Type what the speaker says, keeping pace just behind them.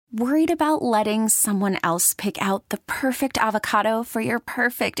Worried about letting someone else pick out the perfect avocado for your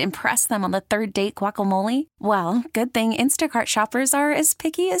perfect impress them on the third date guacamole? Well, good thing Instacart shoppers are as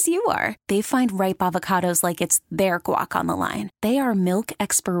picky as you are. They find ripe avocados like it's their guac on the line. They are milk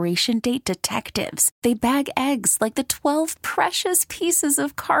expiration date detectives. They bag eggs like the 12 precious pieces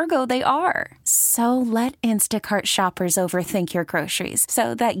of cargo they are. So let Instacart shoppers overthink your groceries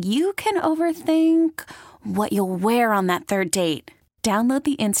so that you can overthink what you'll wear on that third date. Download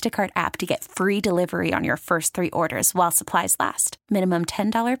the Instacart app to get free delivery on your first 3 orders while supplies last. Minimum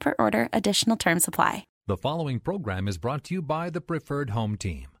 $10 per order. Additional terms apply. The following program is brought to you by the Preferred Home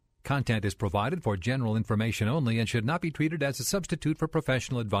Team. Content is provided for general information only and should not be treated as a substitute for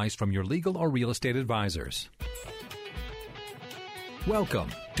professional advice from your legal or real estate advisors. Welcome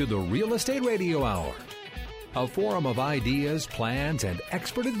to the Real Estate Radio Hour, a forum of ideas, plans, and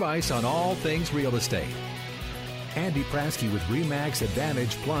expert advice on all things real estate. Andy Prasky with RE/MAX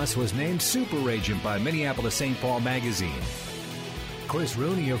Advantage Plus was named Super Agent by Minneapolis-St. Paul Magazine. Chris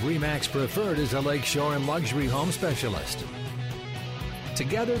Rooney of RE/MAX Preferred is a lakeshore and luxury home specialist.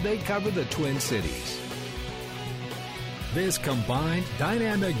 Together, they cover the Twin Cities. This combined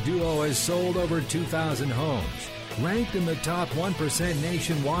dynamic duo has sold over 2,000 homes, ranked in the top 1%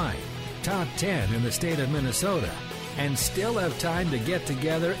 nationwide, top 10 in the state of Minnesota, and still have time to get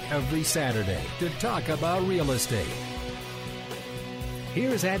together every Saturday to talk about real estate.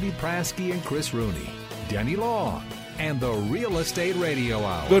 Here's Andy Prasky and Chris Rooney, Denny Long, and the Real Estate Radio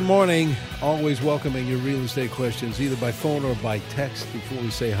Hour. Good morning. Always welcoming your real estate questions, either by phone or by text. Before we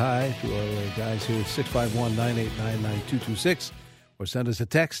say hi to our guys here, 651-989-9226, or send us a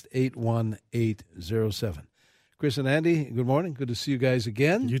text, 81807. Chris and Andy, good morning. Good to see you guys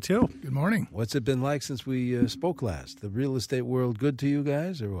again. You too. Good morning. What's it been like since we spoke last? The real estate world good to you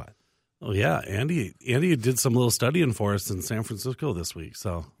guys, or what? Oh yeah, Andy did some little studying for us in San Francisco this week.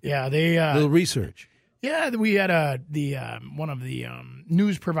 So yeah, they little research. Yeah, we had one of the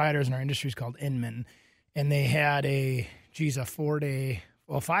news providers in our industry is called Inman, and they had a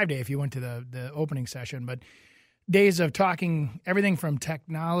 5-day if you went to the opening session, but days of talking everything from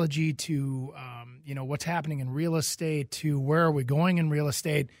technology to what's happening in real estate to where are we going in real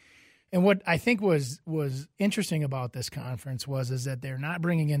estate. And what I think was interesting about this conference is that they're not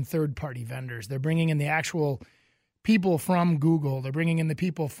bringing in third-party vendors. They're bringing in the actual people from Google. They're bringing in the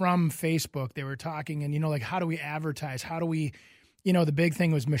people from Facebook. They were talking and, how do we advertise? How do we, the big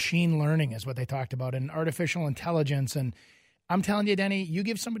thing was machine learning is what they talked about, and artificial intelligence. And I'm telling you, Denny, you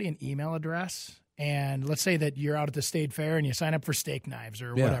give somebody an email address, and let's say that you're out at the state fair and you sign up for steak knives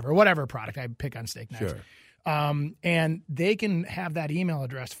or whatever product. I pick on steak knives. Sure. And they can have that email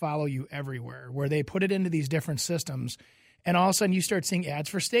address follow you everywhere, where they put it into these different systems. And all of a sudden you start seeing ads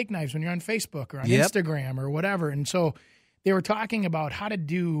for steak knives when you're on Facebook or on Instagram or whatever. And so they were talking about how to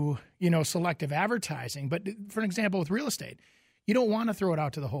do, selective advertising. But for an example, with real estate, you don't want to throw it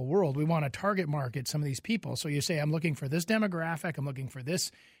out to the whole world. We want to target market some of these people. So you say, I'm looking for this demographic. I'm looking for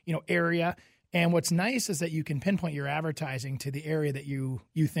this, area. And what's nice is that you can pinpoint your advertising to the area that you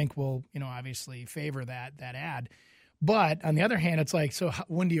think will, obviously favor that ad. But on the other hand, it's like, so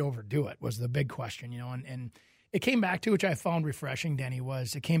when do you overdo it was the big question, and it came back to, which I found refreshing, Denny,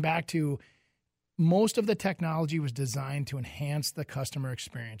 it came back to most of the technology was designed to enhance the customer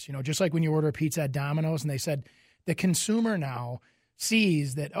experience. Just like when you order a pizza at Domino's and they said the consumer now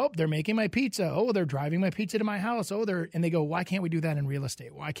sees that, they're making my pizza. They're driving my pizza to my house. And they go, why can't we do that in real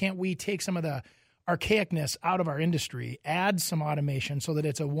estate? Why can't we take some of the archaicness out of our industry, add some automation so that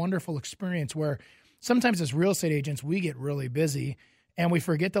it's a wonderful experience where sometimes as real estate agents, we get really busy and we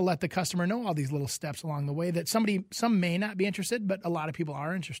forget to let the customer know all these little steps along the way that some may not be interested, but a lot of people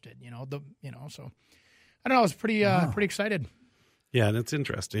are interested, so I don't know. I was pretty excited. Yeah, and it's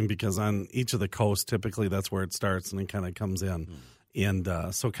interesting because on each of the coasts, typically that's where it starts and it kind of comes in. And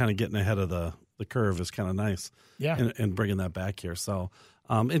so kind of getting ahead of the curve is kind of nice. Yeah. And bringing that back here. So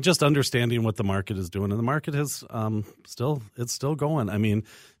and just understanding what the market is doing. And the market has it's still going. I mean,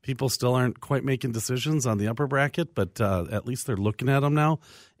 people still aren't quite making decisions on the upper bracket, but at least they're looking at them now.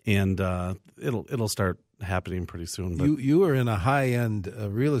 And it'll start happening pretty soon. But you were in a high-end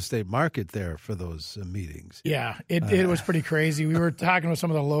real estate market there for those meetings. Yeah, it was pretty crazy. We were talking with some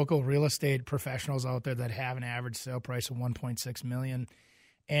of the local real estate professionals out there that have an average sale price of $1.6 million.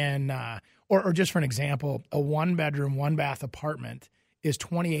 And or just for an example, a one-bedroom, one-bath apartment is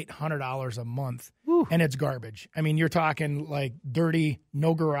 $2,800 a month, and it's garbage. I mean, you're talking like dirty,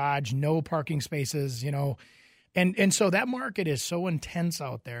 no garage, no parking spaces, And so that market is so intense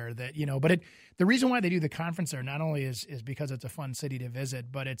out there that, but the reason why they do the conference there not only is because it's a fun city to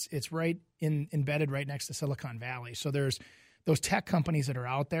visit, but it's right embedded right next to Silicon Valley. So there's those tech companies that are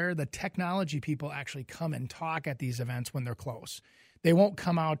out there, the technology people actually come and talk at these events when they're close. They won't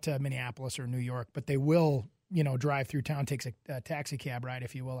come out to Minneapolis or New York, but they will, drive through town, takes a taxi cab ride,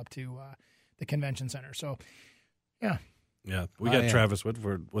 if you will, up to the convention center. So, yeah. Yeah, we got Travis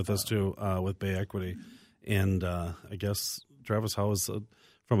Whitford with us too, with Bay Equity, and I guess Travis, how was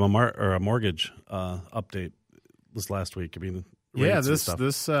from a mortgage update this last week? I mean,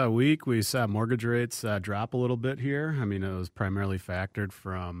 this week we saw mortgage rates drop a little bit here. I mean, it was primarily factored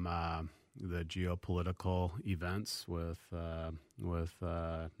from the geopolitical events with North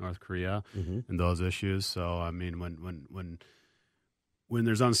Korea and those issues. So, I mean, when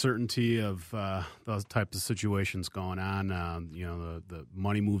there's uncertainty of those types of situations going on, the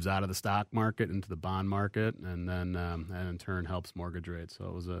money moves out of the stock market into the bond market, and then that in turn helps mortgage rates.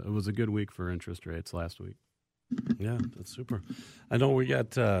 So it was a good week for interest rates last week. Yeah, that's super. I know we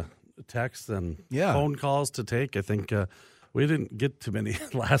got texts and phone calls to take. I think we didn't get too many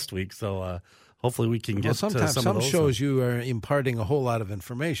last week, so hopefully we can get sometimes some some of those. Shows you are imparting a whole lot of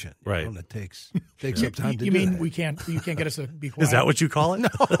information. Right. And it takes up time to do You mean that. you can't get us to be quiet? Is that what you call it? No.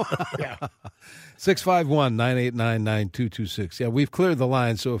 Yeah. 651-989-9226. Yeah, we've cleared the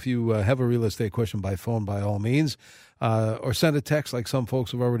line, so if you have a real estate question by phone, by all means, or send a text like some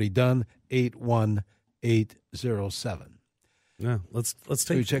folks have already done, 81807. Yeah, let's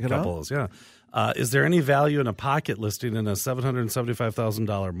take check a it couple out? of those. Yeah. Is there any value in a pocket listing in a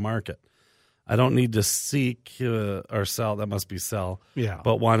 $775,000 market? I don't need to seek or sell. That must be sell. Yeah.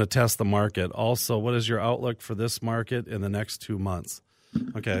 But want to test the market. Also, what is your outlook for this market in the next 2 months?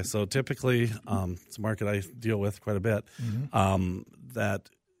 Okay, so typically, it's a market I deal with quite a bit, that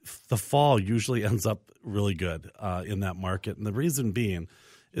the fall usually ends up really good in that market. And the reason being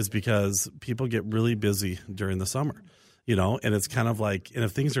is because people get really busy during the summer. And it's kind of like, and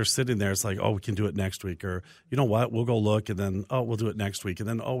if things are sitting there, it's like, oh, we can do it next week, or you know what, we'll go look, and then, oh, we'll do it next week, and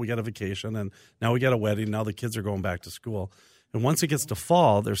then, oh, we got a vacation, and now we got a wedding, now the kids are going back to school. And once it gets to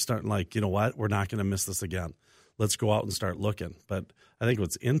fall, they're starting like, you know what, we're not going to miss this again. Let's go out and start looking. But I think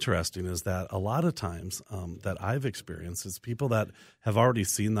what's interesting is that a lot of times that I've experienced is people that have already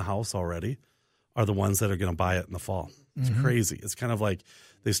seen the house already are the ones that are going to buy it in the fall. It's crazy. It's kind of like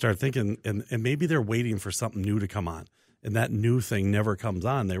they start thinking, and maybe they're waiting for something new to come on. And that new thing never comes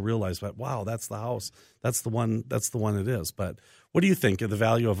on. They realize that, wow, that's the house. That's the one it is. But what do you think of the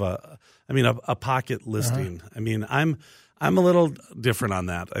value of a pocket listing? I mean, I'm a little different on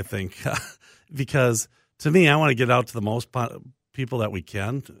that, I think, because to me, I want to get out to the most people that we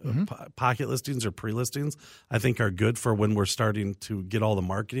can. Pocket listings or pre-listings, I think, are good for when we're starting to get all the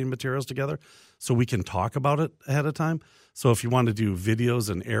marketing materials together so we can talk about it ahead of time. So if you want to do videos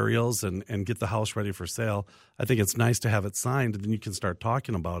and aerials and get the house ready for sale, I think it's nice to have it signed, and then you can start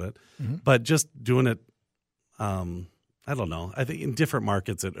talking about it. But just doing it, I don't know. I think in different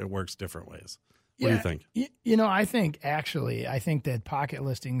markets it works different ways. What do you think? I think that pocket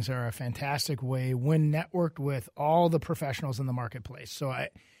listings are a fantastic way when networked with all the professionals in the marketplace. So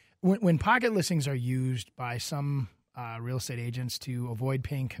when pocket listings are used by some real estate agents to avoid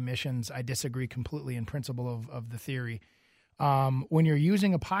paying commissions, I disagree completely in principle of the theory. When you're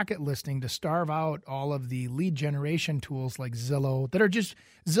using a pocket listing to starve out all of the lead generation tools like Zillow,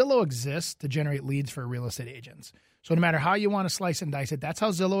 Zillow exists to generate leads for real estate agents. So no matter how you want to slice and dice it, that's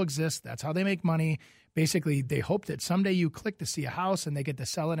how Zillow exists. That's how they make money. Basically, they hope that someday you click to see a house and they get to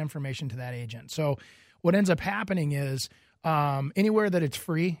sell that information to that agent. So what ends up happening is anywhere that it's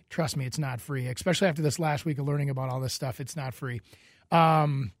free, trust me, it's not free, especially after this last week of learning about all this stuff, it's not free.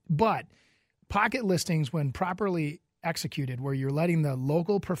 But pocket listings, when properly executed, where you're letting the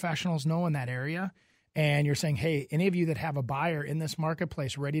local professionals know in that area and you're saying, hey, any of you that have a buyer in this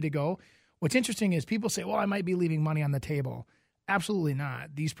marketplace ready to go. What's interesting is people say, well, I might be leaving money on the table. Absolutely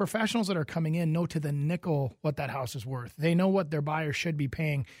not. These professionals that are coming in know to the nickel what that house is worth. They know what their buyer should be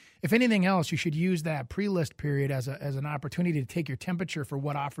paying. If anything else, you should use that pre-list period as an opportunity to take your temperature for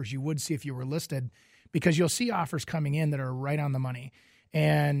what offers you would see if you were listed, because you'll see offers coming in that are right on the money.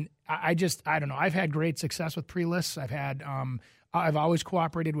 And I don't know. I've had great success with pre-lists. I've always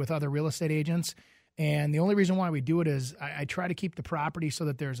cooperated with other real estate agents. And the only reason why we do it is I try to keep the property so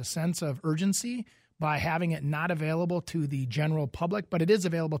that there's a sense of urgency by having it not available to the general public, but it is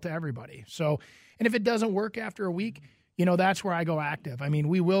available to everybody. So, and if it doesn't work after a week, that's where I go active. I mean,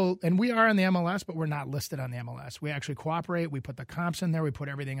 we will, and we are on the MLS, but we're not listed on the MLS. We actually cooperate. We put the comps in there. We put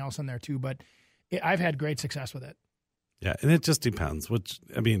everything else in there too. But I've had great success with it. Yeah, and it just depends.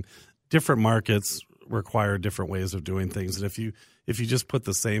 Different markets require different ways of doing things. And if you just put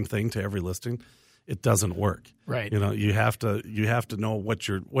the same thing to every listing, it doesn't work. Right. You have to know what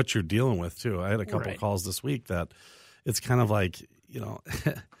you're dealing with too. I had a couple of calls this week that it's kind of like,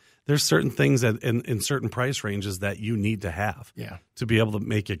 there's certain things that in certain price ranges that you need to have to be able to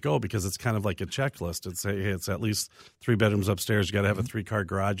make it go, because it's kind of like a checklist. It's at least 3 bedrooms upstairs. You got to have a 3-car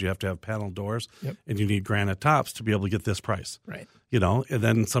garage. You have to have panel doors, and you need granite tops to be able to get this price. Right. And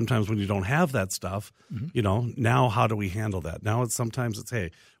then sometimes when you don't have that stuff, now how do we handle that? Now sometimes it's,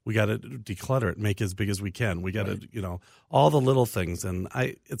 hey, we got to declutter it, make it as big as we can. We got to, all the little things. And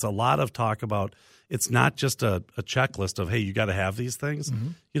it's a lot of talk about, it's not just a checklist of, hey, you got to have these things.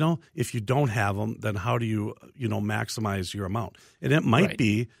 If you don't have them, then how do you, maximize your amount? And it might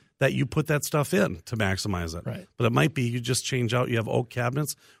be that you put that stuff in to maximize it. Right. But it might be you just change out, you have oak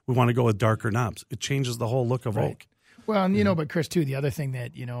cabinets, we want to go with darker knobs. It changes the whole look of oak. Well, and, but Chris, too, the other thing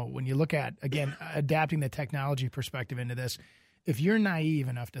that, when you look at, again, adapting the technology perspective into this, if you're naive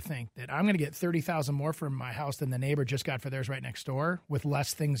enough to think that I'm going to get $30,000 more for my house than the neighbor just got for theirs right next door with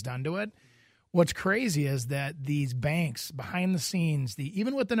less things done to it, what's crazy is that these banks behind the scenes,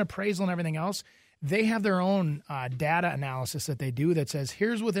 even with an appraisal and everything else, they have their own data analysis that they do that says,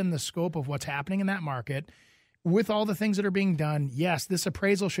 here's within the scope of what's happening in that market. With all the things that are being done, yes, this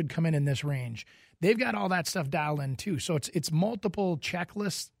appraisal should come in this range. They've got all that stuff dialed in too. So it's multiple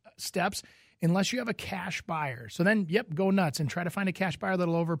checklist steps unless you have a cash buyer. So then, go nuts and try to find a cash buyer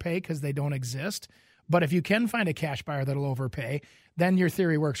that'll overpay because they don't exist. But if you can find a cash buyer that'll overpay, then your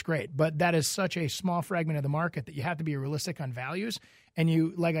theory works great. But that is such a small fragment of the market that you have to be realistic on values. And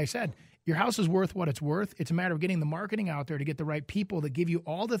you, like I said, your house is worth what it's worth. It's a matter of getting the marketing out there to get the right people that give you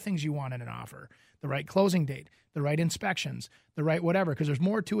all the things you want in an offer, the right closing date, the right inspections, the right whatever, because there's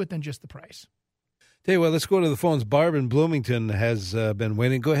more to it than just the price. Tell you what, let's go to the phones. Barb in Bloomington has been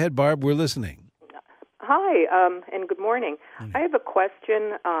waiting. Go ahead, Barb. We're listening. Hi, and good morning. I have a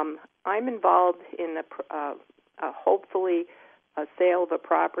question. I'm involved in hopefully a sale of a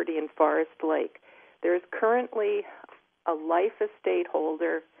property in Forest Lake. There's currently a life estate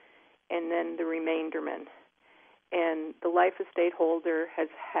holder and then the remainderman. And the life estate holder has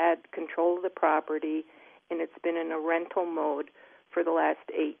had control of the property, and it's been in a rental mode for the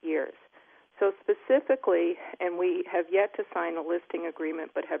last 8 years. So specifically, and we have yet to sign a listing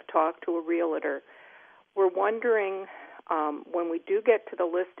agreement but have talked to a realtor, we're wondering, when we do get to the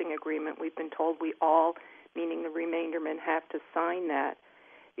listing agreement, we've been told we all, meaning the remaindermen, have to sign that.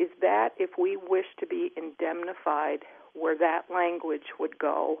 Is that if we wish to be indemnified, where that language would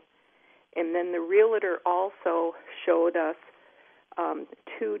go? And then the realtor also showed us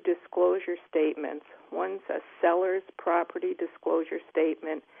 2 disclosure statements. One's a seller's property disclosure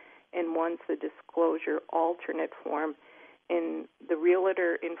statement, and one's the disclosure alternate form. And the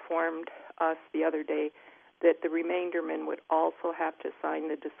realtor informed us the other day that the remainderman would also have to sign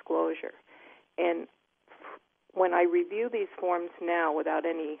the disclosure. And when I review these forms now without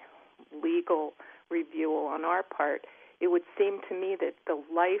any legal review on our part, it would seem to me that the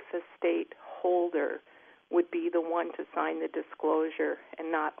life estate holder would be the one to sign the disclosure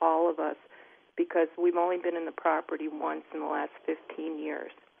and not all of us, because we've only been in the property once in the last 15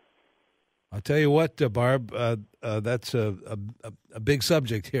 years. I'll tell you what, Barb, that's a big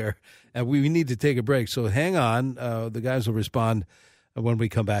subject here, and we need to take a break. So hang on. The guys will respond when we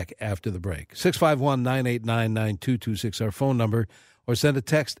come back after the break. 651-989-9226, our phone number, or send a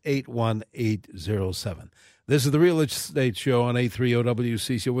text 81807. This is the Real Estate Show on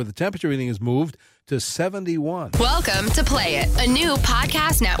 830 where the temperature reading has moved to 71. Welcome to Play It, a new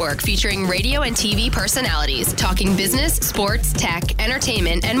podcast network featuring radio and TV personalities talking business, sports, tech,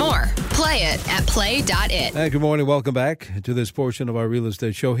 entertainment, and more. Play it at play.it. Hey, good morning. Welcome back to this portion of our Real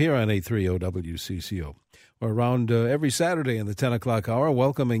Estate Show here on 830 WCCO. We're around every Saturday in the 10 o'clock hour,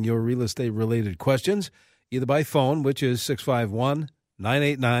 welcoming your real estate-related questions, either by phone, which is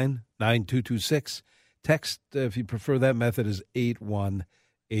 651-989-9226. Text, if you prefer that method, is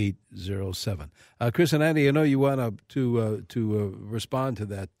 81807. Chris and Andy, I know you want to respond to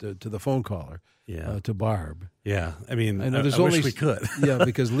that, to the phone caller, to Barb. Yeah, I mean, I wish we could. Yeah,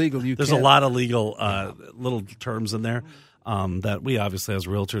 because legal, there's a lot of legal little terms in there that we obviously, as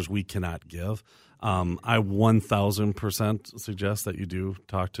realtors, we cannot give. I 1,000% suggest that you do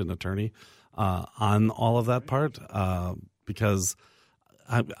talk to an attorney on all of that part because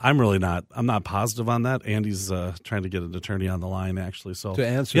I'm not positive on that. Andy's trying to get an attorney on the line, actually. So to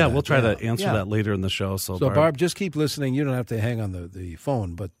answer we'll try to answer that later in the show. So Barb, just keep listening. You don't have to hang on the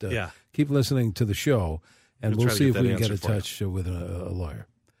phone, but keep listening to the show, and we'll see if we can get in touch with a lawyer.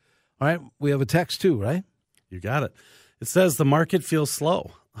 All right, we have a text too, right? You got it. It says the market feels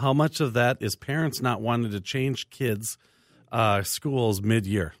slow. How much of that is parents not wanting to change kids' schools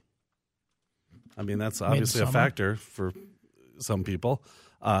mid-year? I mean, that's obviously a factor for some people.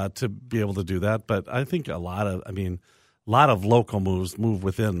 to be able to do that. But I think a lot of local moves move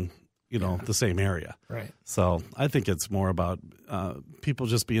within, the same area. Right. So I think it's more about people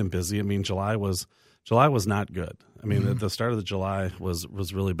just being busy. I mean, July was not good. I mean, at the start of the July was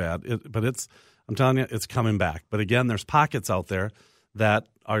really bad. I'm telling you, it's coming back. But again, there's pockets out there that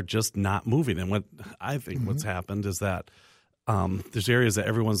are just not moving. And what I think what's happened is that there's areas that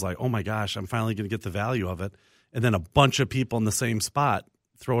everyone's like, oh my gosh, I'm finally going to get the value of it. And then a bunch of people in the same spot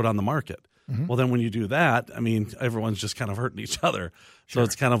throw it on the market. Well, then when you do that, I mean, everyone's just kind of hurting each other. So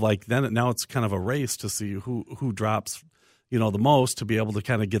it's kind of like now it's kind of a race to see who drops, the most to be able to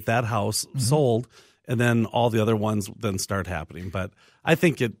kind of get that house sold. And then all the other ones then start happening. But I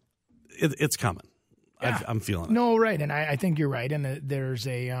think it's coming. Yeah. I'm feeling it. No, right. And I think you're right. And there's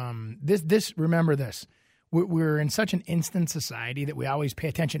remember this. We're in such an instant society that we always pay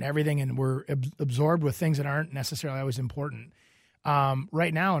attention to everything and we're absorbed with things that aren't necessarily always important.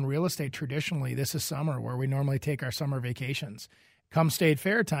 Right now in real estate, traditionally, this is summer where we normally take our summer vacations. Come state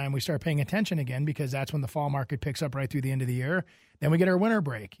fair time, we start paying attention again because that's when the fall market picks up right through the end of the year. Then we get our winter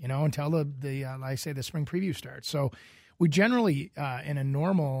break, until the spring preview starts. So we generally, in a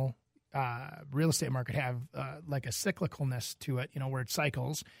normal real estate market, have like a cyclicalness to it, where it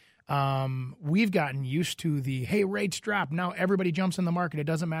cycles. We've gotten used to hey, rates drop. Now everybody jumps in the market. It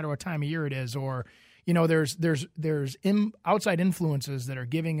doesn't matter what time of year it is, or there's outside influences that are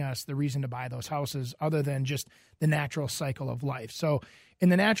giving us the reason to buy those houses other than just the natural cycle of life. So in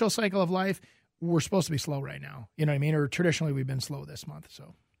the natural cycle of life, we're supposed to be slow right now. You know what I mean? Or traditionally we've been slow this month.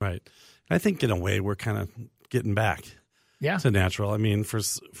 So right. I think in a way we're kind of getting back to natural. I mean,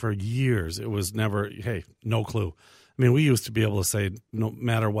 for years it was never, hey, no clue. I mean, we used to be able to say, no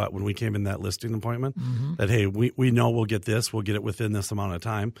matter what, when we came in that listing appointment, that, hey, we know we'll get this, we'll get it within this amount of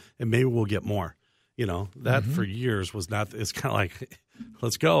time, and maybe we'll get more. That for years was not, it's kind of like,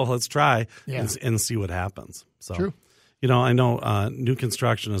 let's go, let's try and see what happens. So, true. I know new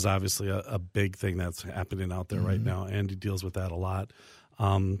construction is obviously a big thing that's happening out there right now. Andy deals with that a lot.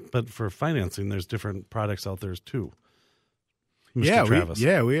 But for financing, there's different products out there too. Mr. Travis.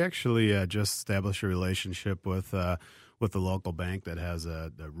 We actually just established a relationship with a local bank that has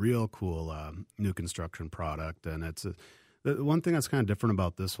a real cool new construction product, and the one thing that's kind of different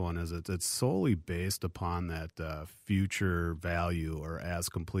about this one is it's solely based upon that future value or as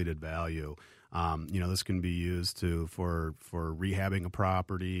completed value. This can be used for rehabbing a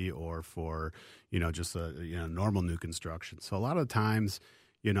property or for just a normal new construction. So a lot of times,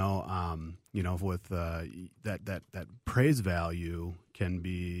 with that appraised value can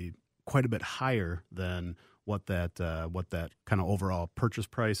be quite a bit higher than what that kind of overall purchase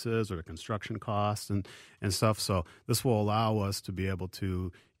price is or the construction costs and stuff. So this will allow us to be able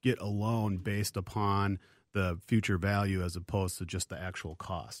to get a loan based upon the future value as opposed to just the actual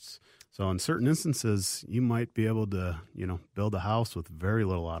costs. So in certain instances, you might be able to, build a house with very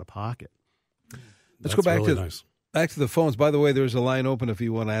little out of pocket. Let's go back back to the phones. By the way, there's a line open if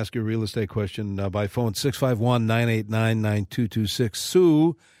you want to ask your real estate question by phone, 651-989-9226.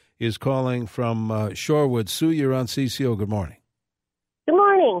 Sue is calling from Shorewood. Sue, you're on CCO. Good morning. Good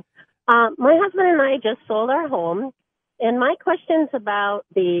morning. My husband and I just sold our home, and my question's about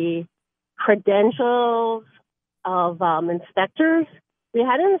the credentials of inspectors. We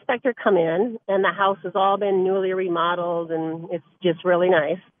had an inspector come in, and the house has all been newly remodeled, and it's just really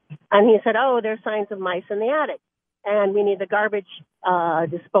nice. And he said, there's signs of mice in the attic, and we need the garbage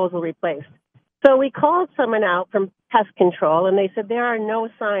disposal replaced. So we called someone out from pest control, and they said, there are no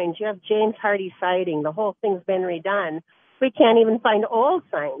signs. You have James Hardy siding. The whole thing's been redone. We can't even find old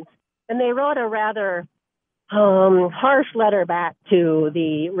signs. And they wrote a rather harsh letter back to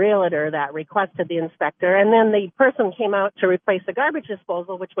the realtor that requested the inspector. And then the person came out to replace the garbage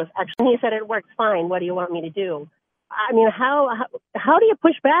disposal, which was actually, he said, it works fine. What do you want me to do? I mean, how do you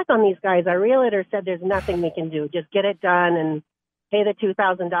push back on these guys? Our realtor said there's nothing we can do. Just get it done and pay the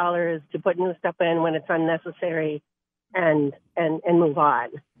 $2,000 to put new stuff in when it's unnecessary and move on.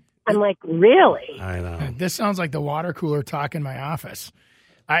 I'm like, really? I know. This sounds like the water cooler talk in my office.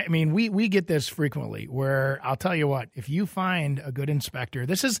 I mean, we get this frequently where I'll tell you what, if you find a good inspector,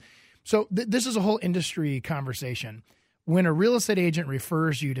 this is a whole industry conversation. When a real estate agent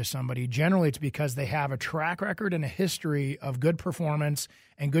refers you to somebody, generally it's because they have a track record and a history of good performance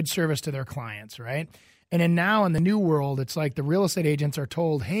and good service to their clients, right? And then now in the new world, it's like the real estate agents are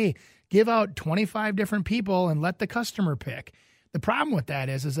told, hey, give out 25 different people and let the customer pick. The problem with that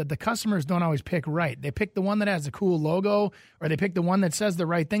is that the customers don't always pick right. They pick the one that has a cool logo, or they pick the one that says the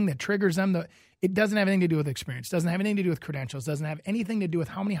right thing that triggers them. It doesn't have anything to do with experience. Doesn't have anything to do with credentials. Doesn't have anything to do with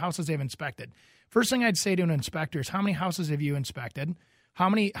how many houses they've inspected. First thing I'd say to an inspector is, how many houses have you inspected? How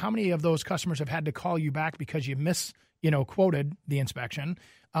many of those customers have had to call you back because you quoted the inspection?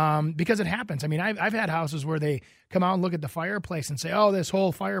 Because it happens. I mean, I've had houses where they come out and look at the fireplace and say, "Oh, this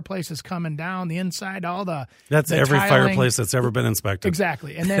whole fireplace is coming down the inside, all the that's the every tiling." Fireplace that's ever been inspected."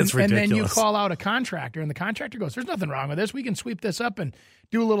 Exactly, and then It's ridiculous. and then you call out a contractor, and the contractor goes, "There's nothing wrong with this. We can sweep this up and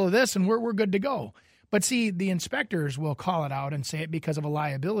do a little of this, and we're good to go." But see, the inspectors will call it out and say it because of a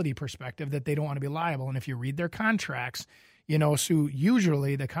liability perspective that they don't want to be liable. And if you read their contracts, Sue,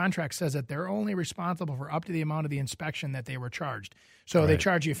 usually the contract says that they're only responsible for up to the amount of the inspection that they were charged. So they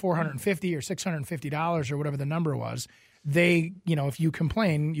charge you $450 or $650 or whatever the number was. They, if you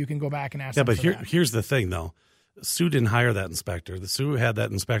complain, you can go back and ask them but for that. here's the thing, though. Sue didn't hire that inspector. The Sue had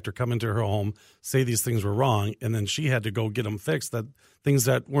that inspector come into her home, say these things were wrong, and then she had to go get them fixed, that things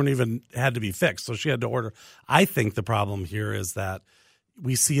that weren't even had to be fixed. So she had to order. I think the problem here is that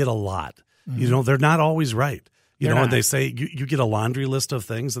we see it a lot. Mm-hmm. They're not always right. And they say you get a laundry list of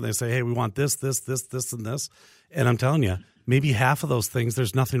things, and they say, hey, we want this, this, this, this, and this. And I'm telling you, maybe half of those things,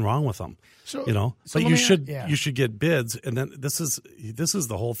 there's nothing wrong with them. So But you should get bids, and then this is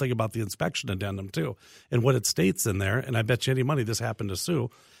the whole thing about the inspection addendum too, and what it states in there. And I bet you any money this happened to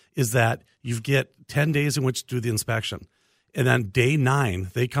Sue, is that you get 10 days in which to do the inspection, and then day 9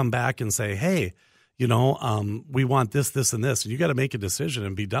 they come back and say, hey, we want this, this, and this, and you got to make a decision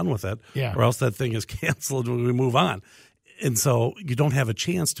and be done with it, or else that thing is canceled when we move on. And so you don't have a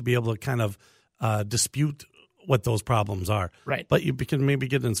chance to be able to kind of dispute what those problems are. Right. But you can maybe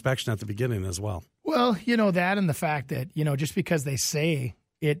get an inspection at the beginning as well. Well, that and the fact that, just because they say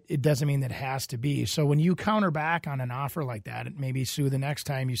it doesn't mean that it has to be. So when you counter back on an offer like that, it maybe, Sue, the next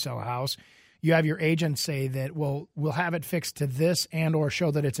time you sell a house, you have your agent say that, well, we'll have it fixed to this and or show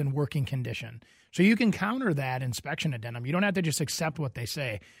that it's in working condition. So you can counter that inspection addendum. You don't have to just accept what they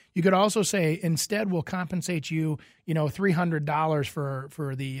say. You could also say, instead, we'll compensate you, $300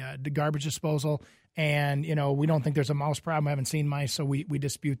 for the garbage disposal. And, we don't think there's a mouse problem. I haven't seen mice, so we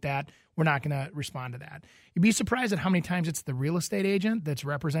dispute that. We're not going to respond to that. You'd be surprised at how many times it's the real estate agent that's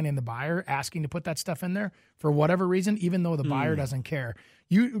representing the buyer asking to put that stuff in there for whatever reason, even though the buyer doesn't care.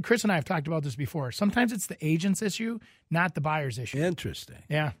 Chris and I have talked about this before. Sometimes it's the agent's issue, not the buyer's issue. Interesting.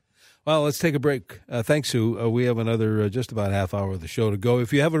 Yeah. Well, let's take a break. Thanks, Sue. We have another just about half hour of the show to go.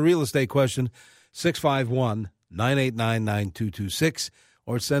 If you have a real estate question, 651-989-9226,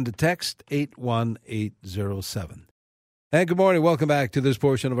 or send a text 81807. And good morning. Welcome back to this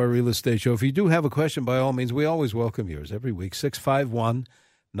portion of our real estate show. If you do have a question, by all means, we always welcome yours every week.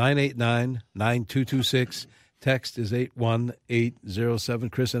 651-989-9226. Text is 81807.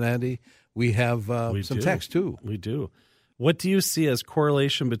 Chris and Andy, we have some text, too. We do. What do you see as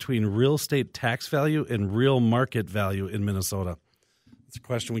correlation between real estate tax value and real market value in Minnesota? It's a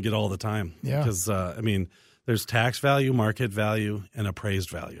question we get all the time. Yeah. Because, there's tax value, market value, and appraised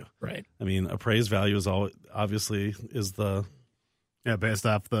value. Right. Appraised value is obviously the... Yeah, based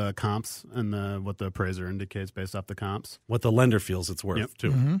off the comps and what the appraiser indicates based off the comps. What the lender feels it's worth,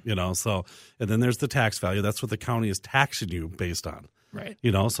 too. Mm-hmm. So, and then there's the tax value. That's what the county is taxing you based on. Right.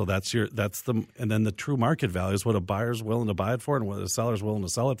 So and then the true market value is what a buyer's willing to buy it for and what a seller's willing to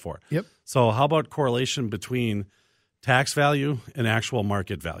sell it for. Yep. So how about correlation between tax value and actual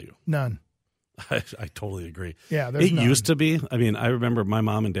market value? None. I totally agree. Yeah, there's none. Used to be. I remember my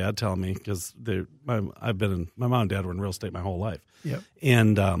mom and dad telling me, because my mom and dad were in real estate my whole life. Yep.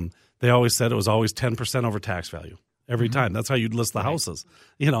 And they always said it was always 10% over tax value every time. That's how you'd list the houses.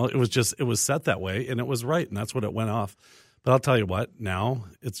 It was set that way, and it was right, and that's what it went off. But I'll tell you what, now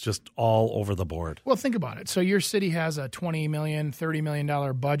it's just all over the board. Well, think about it. So your city has a $20 million, $30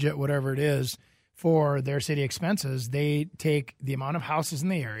 million budget, whatever it is, for their city expenses. They take the amount of houses in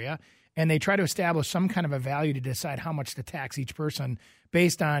the area, and they try to establish some kind of a value to decide how much to tax each person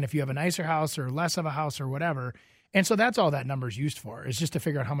based on if you have a nicer house or less of a house or whatever. And so that's all that number's used for, is just to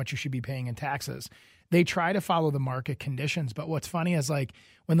figure out how much you should be paying in taxes. They try to follow the market conditions, but what's funny is, like,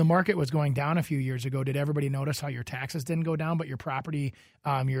 when the market was going down a few years ago, did everybody notice how your taxes didn't go down, but your property,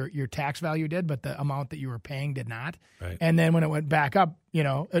 your tax value did, but the amount that you were paying did not? Right. And then when it went back up,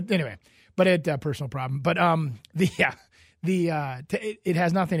 anyway, but personal problem. But it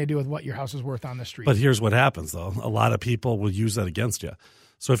has nothing to do with what your house is worth on the street. But here's what happens, though. A lot of people will use that against you.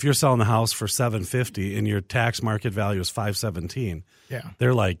 So if you're selling the house for $750 and your tax market value is $517,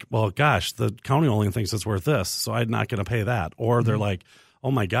 they're like, well, gosh, the county only thinks it's worth this, so I'm not going to pay that. Or they're like,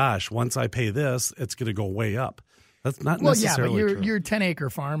 oh my gosh, once I pay this, it's going to go way up. That's not necessarily true. Your 10-acre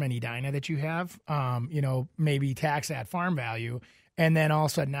farm in Edina that you have, maybe tax at farm value, And then all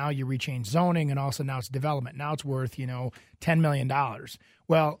of a sudden now you rechange zoning, and all of a sudden now it's development. Now it's worth, $10 million.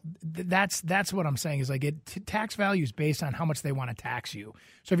 Well, that's what I'm saying is like tax value is based on how much they want to tax you.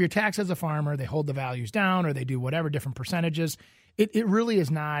 So if you're taxed as a farmer, they hold the values down or they do whatever different percentages. It really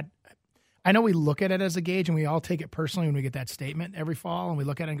is not. I know we look at it as a gauge and we all take it personally when we get that statement every fall and we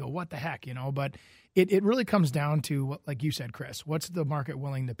look at it and go, what the heck, But it really comes down to, what, like you said, Chris, what's the market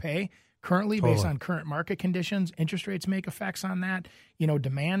willing to pay? Currently, based on current market conditions, interest rates make effects on that.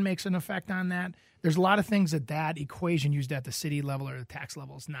 Demand makes an effect on that. There's a lot of things that equation used at the city level or the tax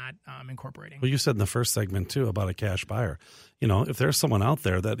level is not incorporating. Well, you said in the first segment, too, about a cash buyer. If there's someone out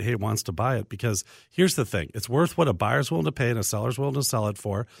there that, hey, wants to buy it, because here's the thing. It's worth what a buyer's willing to pay and a seller's willing to sell it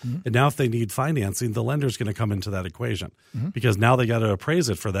for. Mm-hmm. And now if they need financing, the lender's going to come into that equation because now they got to appraise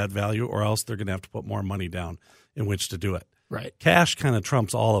it for that value or else they're going to have to put more money down in which to do it. Right. Cash kind of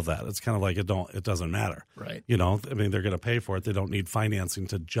trumps all of that. It's kind of like it doesn't matter. Right. They're going to pay for it. They don't need financing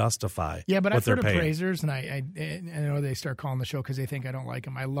to justify. Yeah, but what I've heard they're paying. appraisers, and I know they start calling the show because they think I don't like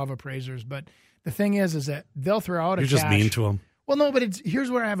them. I love appraisers, but the thing is that they'll throw out You're just mean to them. Well, no, but here's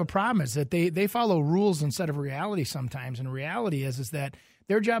where I have a problem is that they follow rules instead of reality sometimes, and reality is that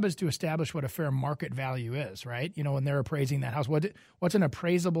their job is to establish what a fair market value is, right? When they're appraising that house, what's an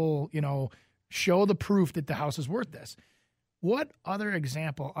appraisable? Show the proof that the house is worth this. What other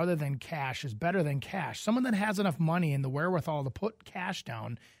example other than cash is better than cash? Someone that has enough money and the wherewithal to put cash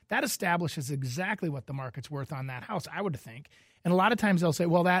down, that establishes exactly what the market's worth on that house, I would think. And a lot of times they'll say,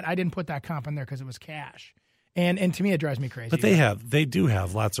 well, I didn't put that comp in there because it was cash. And to me, it drives me crazy. But they do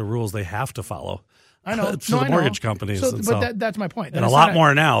have lots of rules they have to follow. I know. To the mortgage companies. But that's my point. And a lot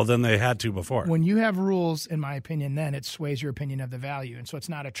more now than they had to before. When you have rules, in my opinion, then it sways your opinion of the value. And so it's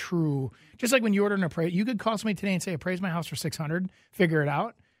not a true, just like when you order an appraisal, you could call somebody today and say, appraise my house for $600, figure it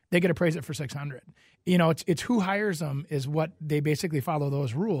out. They could appraise it for $600. It's who hires them is what they basically follow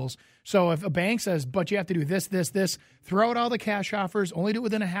those rules. So if a bank says, but you have to do this, throw out all the cash offers, only do it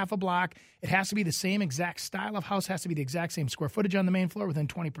within a half a block. It has to be the same exact style of house, has to be the exact same square footage on the main floor within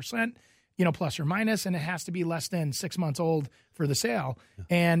 20%. Plus or minus, and it has to be less than 6 months old for the sale.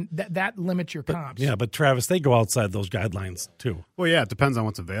 And that limits your comps. But Travis, they go outside those guidelines too. Well, yeah, it depends on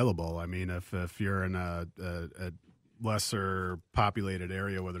what's available. I mean, if you're in a lesser populated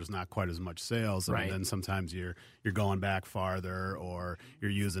area where there's not quite as much sales, right. And then sometimes you're going back farther or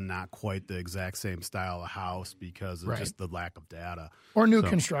you're using not quite the exact same style of house because of just the lack of data. Or new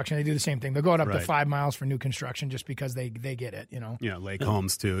construction. They do the same thing. They'll go up to 5 miles for new construction just because they get it, Lake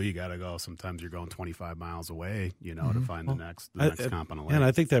homes too. You got to go. Sometimes you're going 25 miles away, to find the next comp on a lake. And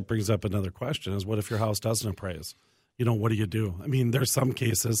I think that brings up another question is what if your house doesn't appraise? What do you do? I mean, there's some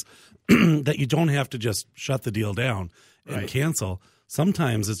cases that you don't have to just shut the deal down and cancel.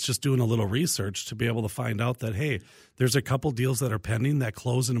 Sometimes it's just doing a little research to be able to find out that, hey, there's a couple deals that are pending that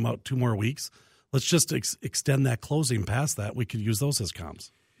close in about 2 more weeks. Let's just extend that closing past that. We could use those as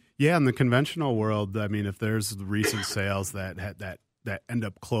comps. Yeah, in the conventional world, I mean, if there's recent sales that end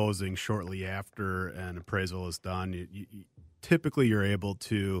up closing shortly after an appraisal is done, typically you're able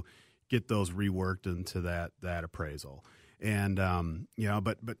to get those reworked into that appraisal, and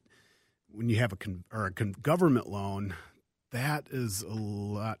but when you have a government loan, that is a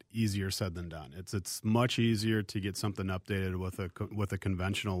lot easier said than done. It's much easier to get something updated with a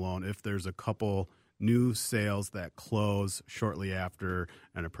conventional loan if there's a couple new sales that close shortly after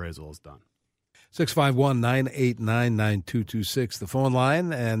an appraisal is done. 651-989-9226, the phone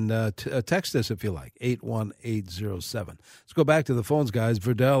line, and text us if you like, 81807. Let's go back to the phones, guys.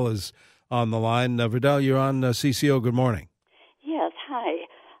 Verdell is on the line. Verdell, you're on CCO. Good morning. Yes, hi.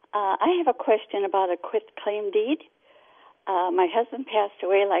 I have a question about a quitclaim deed. My husband passed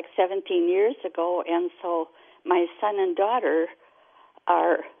away like 17 years ago, and so my son and daughter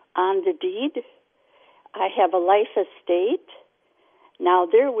are on the deed. I have a life estate. Now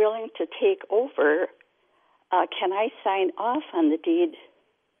they're willing to take over. Can I sign off on the deed?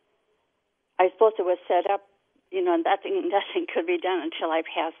 I suppose it was set up, nothing could be done until I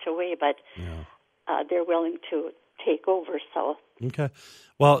passed away, but they're willing to take over. So okay.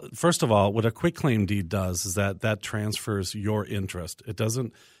 Well, first of all, what a quitclaim deed does is that transfers your interest. It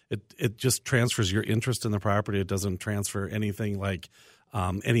doesn't. It just transfers your interest in the property. It doesn't transfer anything like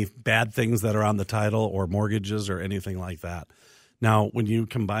any bad things that are on the title or mortgages or anything like that. Now, when you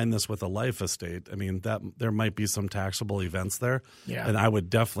combine this with a life estate, I mean, that there might be some taxable events there. Yeah. And I would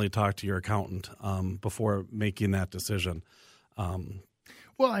definitely talk to your accountant before making that decision.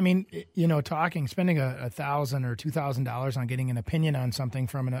 Well, I mean, spending $1,000 or $2,000 on getting an opinion on something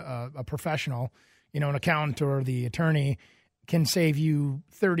from a professional, an accountant or the attorney, can save you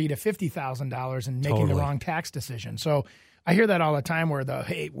 $30,000 to $50,000 in making the wrong tax decision. So I hear that all the time where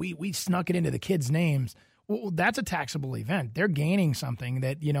hey, we snuck it into the kids' names. Well, that's a taxable event. They're gaining something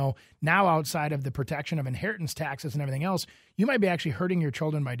that, now outside of the protection of inheritance taxes and everything else, you might be actually hurting your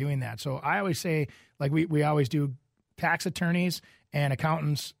children by doing that. So I always say, like we always do, tax attorneys and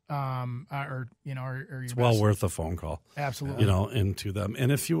accountants are it's well worth a phone call. Absolutely. Into them.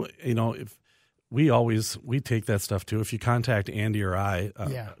 And if if we take that stuff too. If you contact Andy or I,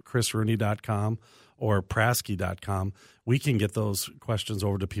 chrisrooney.com or Prasky.com, we can get those questions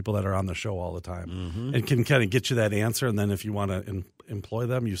over to people that are on the show all the time and can kind of get you that answer. And then if you want to employ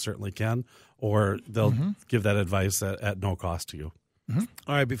them, you certainly can, or they'll give that advice at no cost to you.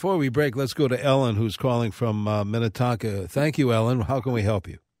 All right, before we break, let's go to Ellen, who's calling from Minnetonka. Thank you, Ellen. How can we help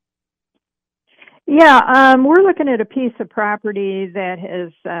you? Yeah, we're looking at a piece of property that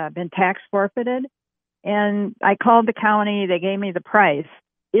has been tax forfeited, and I called the county. They gave me the price.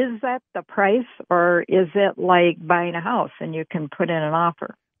 Is that the price, or is it like buying a house and you can put in an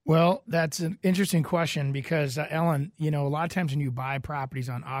offer? Well, that's an interesting question because, Ellen, a lot of times when you buy properties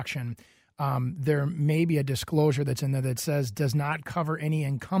on auction, there may be a disclosure that's in there that says does not cover any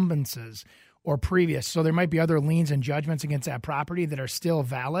encumbrances or previous. So there might be other liens and judgments against that property that are still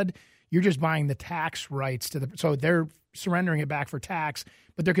valid. You're just buying the tax rights so they're surrendering it back for tax,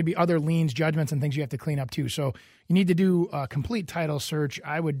 but there could be other liens, judgments, and things you have to clean up too. So you need to do a complete title search.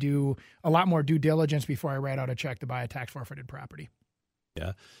 I would do a lot more due diligence before I write out a check to buy a tax forfeited property.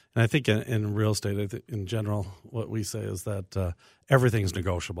 Yeah. And I think in real estate, in general, what we say is that everything's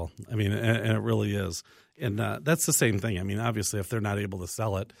negotiable. I mean, and it really is. And that's the same thing. I mean, obviously, if they're not able to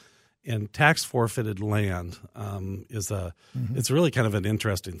sell it, and tax forfeited land it's really kind of an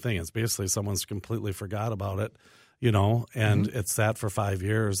interesting thing. It's basically someone's completely forgot about it, and it's sat for 5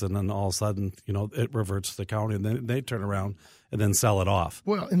 years, and then all of a sudden, it reverts to the county, and then they turn around and then sell it off.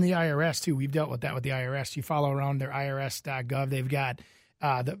 Well, in the IRS, too, we've dealt with that with the IRS. You follow around their irs.gov. They've got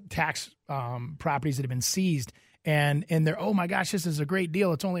the tax properties that have been seized, and they're, oh my gosh, this is a great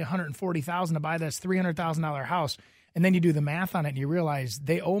deal. It's only $140,000 to buy this $300,000 house. And then you do the math on it and you realize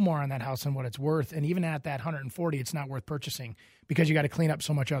they owe more on that house than what it's worth. And even at that 140, it's not worth purchasing because you got to clean up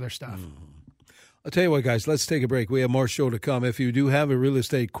so much other stuff. I'll tell you what, guys, let's take a break. We have more show to come. If you do have a real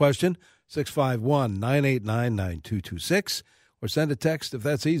estate question, 651-989-9226, or send a text if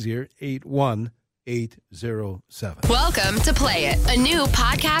that's easier, 81807. Welcome to Play It, a new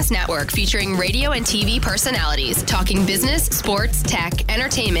podcast network featuring radio and TV personalities talking business, sports, tech,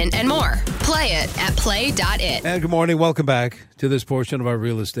 entertainment, and more. Play it at play.it. And good morning. Welcome back to this portion of our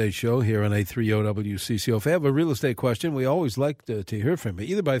real estate show here on 830 WCCO. If you have a real estate question, we always like to hear from you,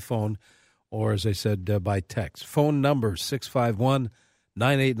 either by phone or, as I said, by text. Phone number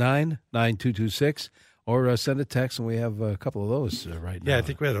 651-989-9226. Or send a text, and we have a couple of those right now. Yeah, I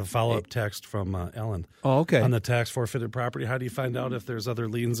think we had a follow-up text from Ellen. Oh, okay. On the tax forfeited property. How do you find out if there's other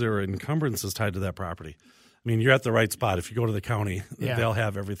liens or encumbrances tied to that property? I mean, you're at the right spot. If you go to the county, they'll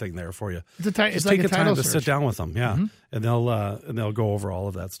have everything there for you. It's Just like take a the time title to search. sit down with them, and they'll go over all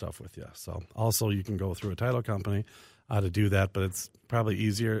of that stuff with you. So also you can go through a title company to do that, but it's probably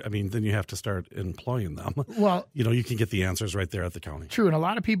easier. I mean, then you have to start employing them. Well, you can get the answers right there at the county. True, and a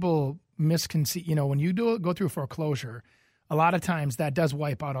lot of people misconceive. When you go through foreclosure, a lot of times that does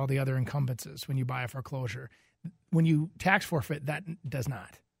wipe out all the other encumbrances when you buy a foreclosure. When you tax forfeit, that does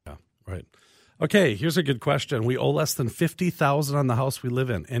not. Yeah, right. Okay, here's a good question. We owe less than $50,000 on the house we live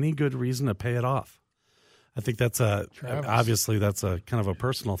in. Any good reason to pay it off? I think that's obviously that's a kind of a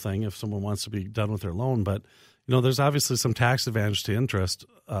personal thing if someone wants to be done with their loan, but there's obviously some tax advantage to interest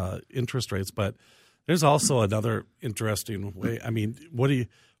rates, but there's also another interesting way. I mean, what are you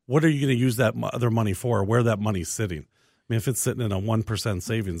going to use that other money for? Where that money's sitting? I mean, if it's sitting in a 1%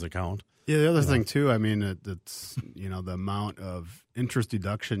 savings account. Yeah, the other thing too. I mean, it's the amount of interest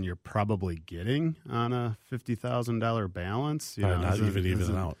deduction you're probably getting on a $50,000 balance. Not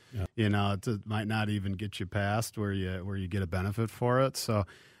even out. Yeah. It might not even get you past where you get a benefit for it. So.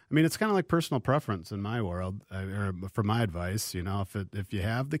 I mean, it's kind of like personal preference in my world, or for my advice. If you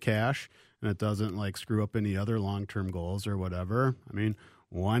have the cash and it doesn't screw up any other long-term goals or whatever, I mean,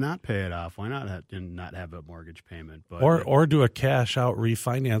 why not pay it off? Why not have a mortgage payment? But or do a cash out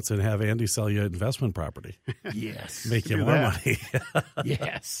refinance and have Andy sell you investment property. Yes, make you more money.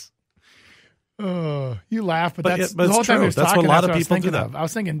 Yes. Oh, you laugh, but that's the whole time. That's what a lot of people do. I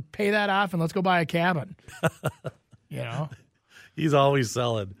was thinking, pay that off and let's go buy a cabin. He's always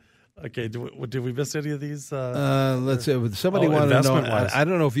selling. Okay, did we miss any of these? Let's see. Somebody wanted to know. I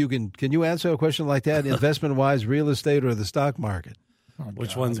don't know if you can you answer a question like that? Investment-wise, real estate or the stock market? Oh,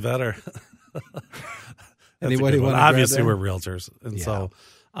 which one's better? Anybody want to Obviously, we're realtors, and so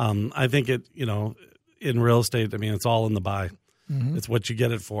I think in real estate, I mean, it's all in the buy. Mm-hmm. It's what you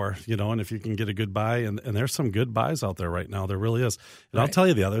get it for, and if you can get a good buy, and there's some good buys out there right now. There really is. And I'll tell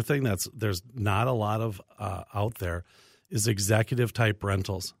you the other thing there's not a lot of out there is executive type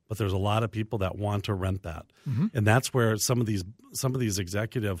rentals, but there's a lot of people that want to rent that. Mm-hmm. And that's where some of these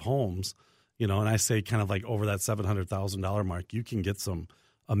executive homes, and I say kind of like over that $700,000 mark, you can get some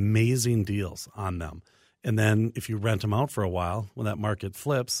amazing deals on them. And then if you rent them out for a while, when that market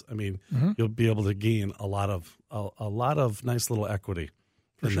flips, I mean, you'll be able to gain a lot of nice little equity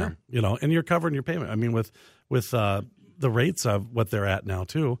in them, and you're covering your payment. I mean, with the rates of what they're at now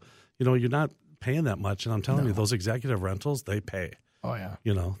too, you're not paying that much. And I'm telling you, those executive rentals, they pay. Oh yeah,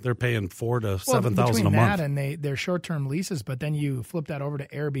 they're paying $4,000 to $7,000 a between month. that and they're short-term leases, but then you flip that over to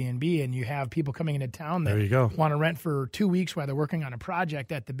Airbnb, and you have people coming into town that there you go. want to rent for 2 weeks while they're working on a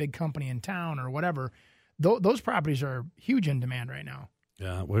project at the big company in town or whatever. Those properties are huge in demand right now.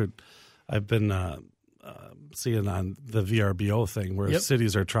 Yeah, I've been seeing on the VRBO thing where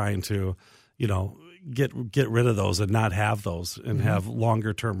cities are trying to, get rid of those and not have those and have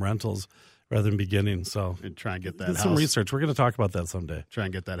longer term rentals rather than beginning. So and try and get that do some research. We're going to talk about that someday. Try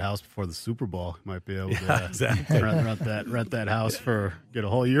and get that house before the Super Bowl. You might be able to exactly. rent that house get a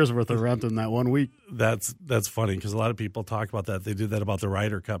whole year's worth of rent in that 1 week. That's funny because a lot of people talk about that. They did that about the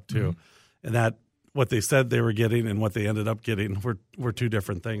Ryder Cup too, and that. What they said they were getting and what they ended up getting were two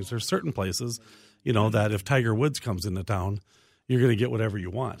different things. There's certain places, that if Tiger Woods comes into town, you're going to get whatever you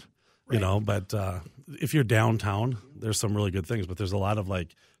want, But if you're downtown, there's some really good things. But there's a lot of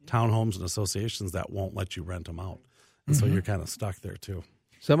like townhomes and associations that won't let you rent them out. And so you're kind of stuck there too.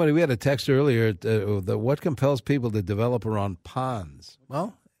 We had a text earlier that what compels people to develop around ponds?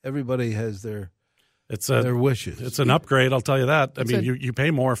 Well, everybody has their wishes. It's an upgrade, I'll tell you that. I mean, you pay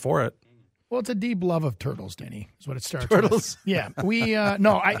more for it. Well, it's a deep love of turtles, Denny, is what it starts Turtles? with. Yeah.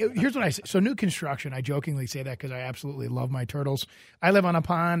 Here's what I say. So new construction, I jokingly say that because I absolutely love my turtles. I live on a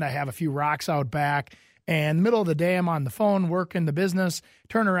pond. I have a few rocks out back. And in the middle of the day, I'm on the phone working the business,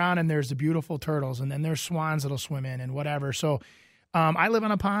 turn around, and there's the beautiful turtles. And then there's swans that'll swim in and whatever. So I live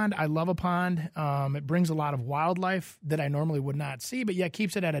on a pond. I love a pond. It brings a lot of wildlife that I normally would not see, but yet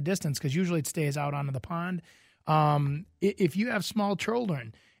keeps it at a distance because usually it stays out onto the pond. If you have small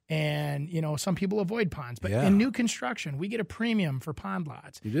children, and, some people avoid ponds. But in new construction, we get a premium for pond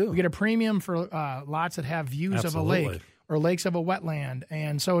lots. You do. We get a premium for lots that have views of a lake or lakes of a wetland.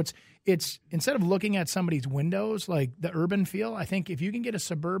 And so it's instead of looking at somebody's windows, like the urban feel, I think if you can get a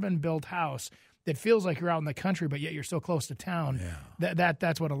suburban built house that feels like you're out in the country, but yet you're still close to town,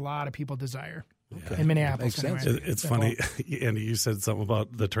 that's what a lot of people desire. Okay. In Minneapolis. Makes sense. Anyway. It's funny, Andy, you said something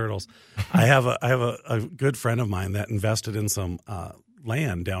about the turtles. I have a good friend of mine that invested in some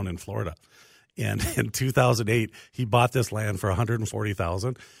land down in Florida, and in 2008 he bought this land for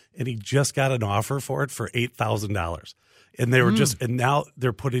 $140,000, and he just got an offer for it for $8,000. And they were and now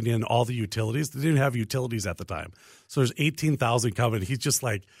they're putting in all the utilities. They didn't have utilities at the time, so there's $18,000 coming. He's just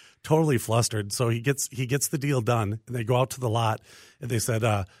like totally flustered. So he gets the deal done, and they go out to the lot, and they said,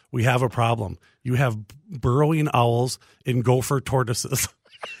 "We have a problem. You have burrowing owls and gopher tortoises."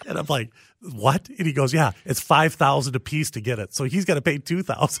 And I'm like, what? And he goes, yeah, it's $5,000 a piece to get it. So he's got to pay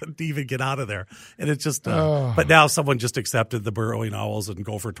 $2,000 to even get out of there. And it's just, but now someone just accepted the burrowing owls and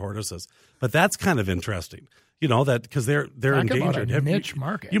gopher tortoises. But that's kind of interesting, that because they're endangered. About a niche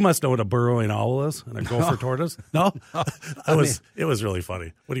market. You must know what a burrowing owl is and a gopher tortoise. No, it was really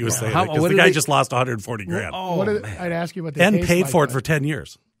funny what he was saying because the guy just lost $140,000. I'd ask you what they and paid for it for 10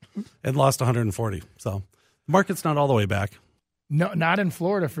 years and lost $140,000. So the market's not all the way back. No, not in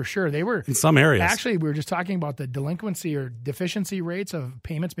Florida for sure. They were in some areas. Actually, we were just talking about the delinquency or deficiency rates of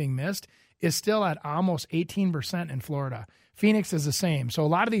payments being missed is still at almost 18% in Florida. Phoenix is the same. So a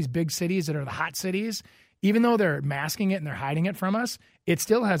lot of these big cities that are the hot cities, even though they're masking it and they're hiding it from us, it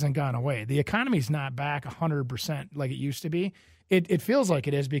still hasn't gone away. The economy's not back 100% like it used to be. It feels like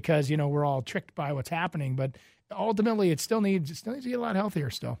it is because, we're all tricked by what's happening, but ultimately it still needs to get a lot healthier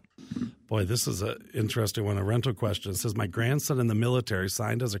still. Boy, this is an interesting one. A rental question. It says, my grandson in the military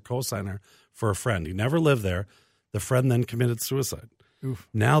signed as a co-signer for a friend. He never lived there. The friend then committed suicide. Oof.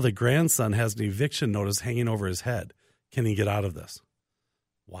 Now the grandson has an eviction notice hanging over his head. Can he get out of this?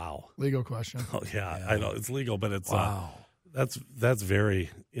 Wow. Legal question. Oh, yeah. I know it's legal, but it's wow. That's very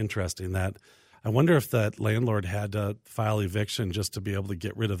interesting. That I wonder if that landlord had to file eviction just to be able to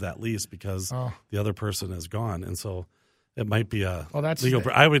get rid of that lease because the other person is gone, and so it might be a legal.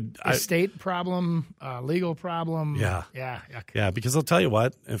 State problem, legal problem. Yeah. Because I'll tell you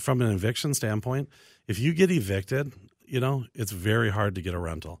what, from an eviction standpoint, if you get evicted, it's very hard to get a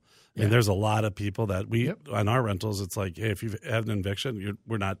rental. I mean, there's a lot of people that on our rentals, it's like, hey, if you've had an eviction,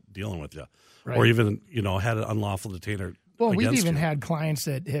 we're not dealing with you. Right. Or even, had an unlawful detainer. Well, we've even had clients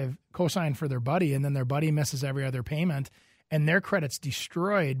that have co-signed for their buddy, and then their buddy misses every other payment, and their credit's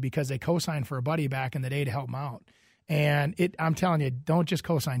destroyed because they co-signed for a buddy back in the day to help them out. And I'm telling you, don't just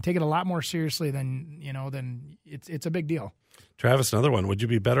co-sign. Take it a lot more seriously than it's a big deal. Travis, another one. Would you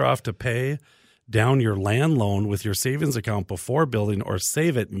be better off to pay down your land loan with your savings account before building, or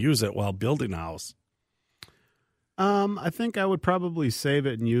save it and use it while building a house? I think I would probably save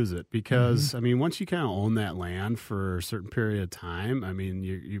it and use it because, once you kind of own that land for a certain period of time,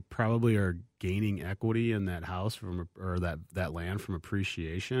 you probably are gaining equity in that house or that land from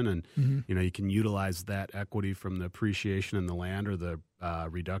appreciation. And, you can utilize that equity from the appreciation in the land or the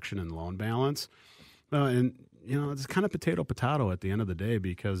reduction in loan balance. It's kind of potato at the end of the day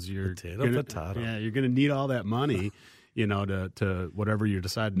because you're going to need all that money, to whatever you're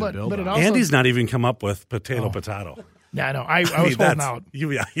deciding to build. But Andy's not even come up with potato. Yeah, I know. I was holding out. You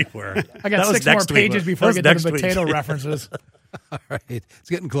were. I got 6 more pages before I get to the potato references. All right. It's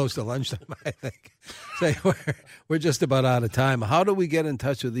getting close to lunchtime, I think. Say, we're just about out of time. How do we get in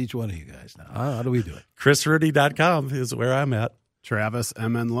touch with each one of you guys now? How do we do it? ChrisRudy.com is where I'm at.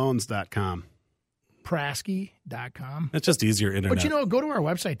 TravisMNLoans.com. Prasky.com. It's just easier internet. But, go to our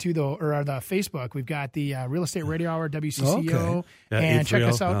website, too, though, or the Facebook. We've got the Real Estate Radio Hour, WCCO, and check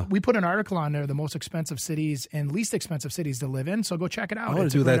us out. We put an article on there, the most expensive cities and least expensive cities to live in, so go check it out. I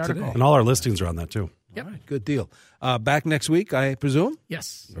want to do that today. And all our listings are on that, too. Yep. All right, good deal. Back next week, I presume?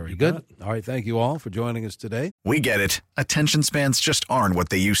 Yes. Very good. All right, thank you all for joining us today. We get it. Attention spans just aren't what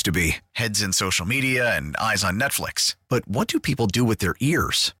they used to be. Heads in social media and eyes on Netflix. But what do people do with their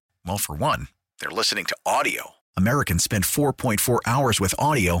ears? Well, for one, they're listening to audio. Americans spend 4.4 hours with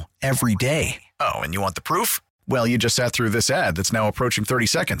audio every day. Oh, and you want the proof? Well, you just sat through this ad that's now approaching 30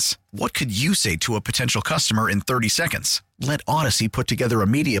 seconds. What could you say to a potential customer in 30 seconds? Let Odyssey put together a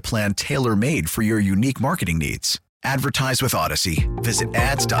media plan tailor-made for your unique marketing needs. Advertise with Odyssey. Visit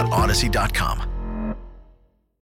ads.odyssey.com.